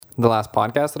The last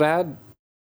podcast that I had?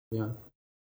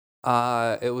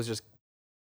 Yeah. It was just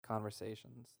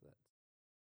conversations.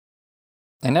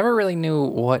 I never really knew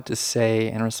what to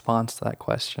say in response to that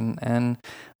question, and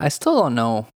I still don't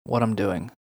know what I'm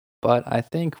doing, but I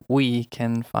think we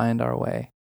can find our way.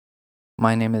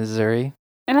 My name is Zuri.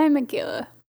 And I'm Michaela.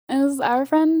 And this is our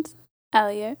friend,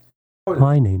 Elliot.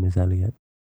 My name is Elliot.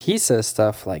 He says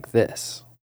stuff like this.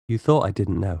 You thought I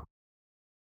didn't know.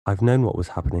 I've known what was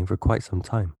happening for quite some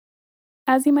time.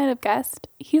 As you might have guessed,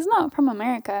 he's not from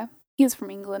America. He's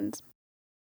from England.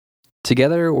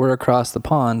 Together, we're across the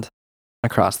pond.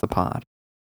 Across the pod.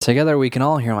 Together, we can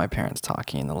all hear my parents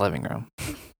talking in the living room.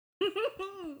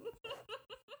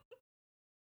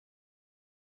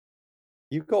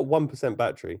 You've got 1%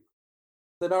 battery.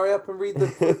 Then hurry up and read the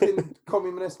fucking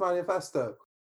Communist Manifesto.